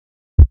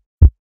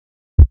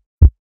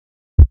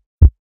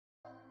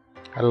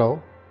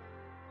Hello,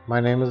 my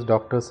name is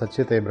Dr.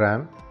 Sachith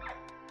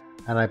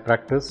and I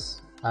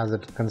practice as a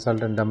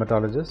consultant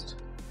dermatologist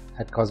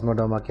at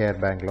Cosmodoma Care,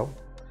 Bangalore.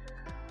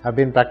 I've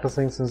been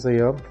practicing since the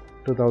year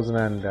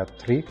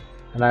 2003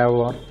 and I have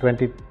about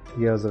 20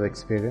 years of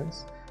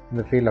experience in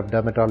the field of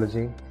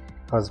dermatology,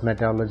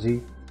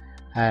 cosmetology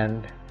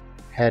and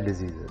hair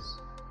diseases.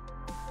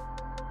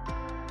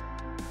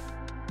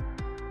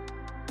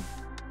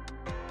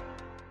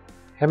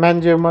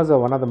 Hemangiomas are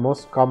one of the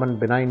most common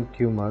benign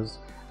tumors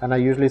and are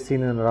usually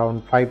seen in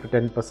around 5 to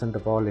 10%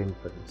 of all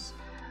infants.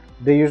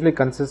 They usually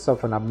consist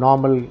of an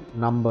abnormal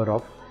number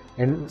of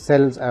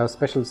cells,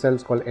 special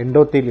cells called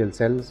endothelial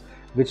cells,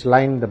 which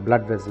line the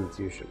blood vessels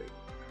usually.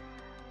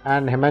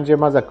 And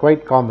hemangiomas are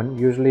quite common,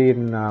 usually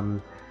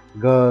in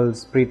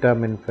girls,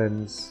 preterm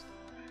infants,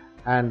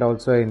 and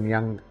also in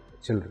young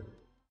children.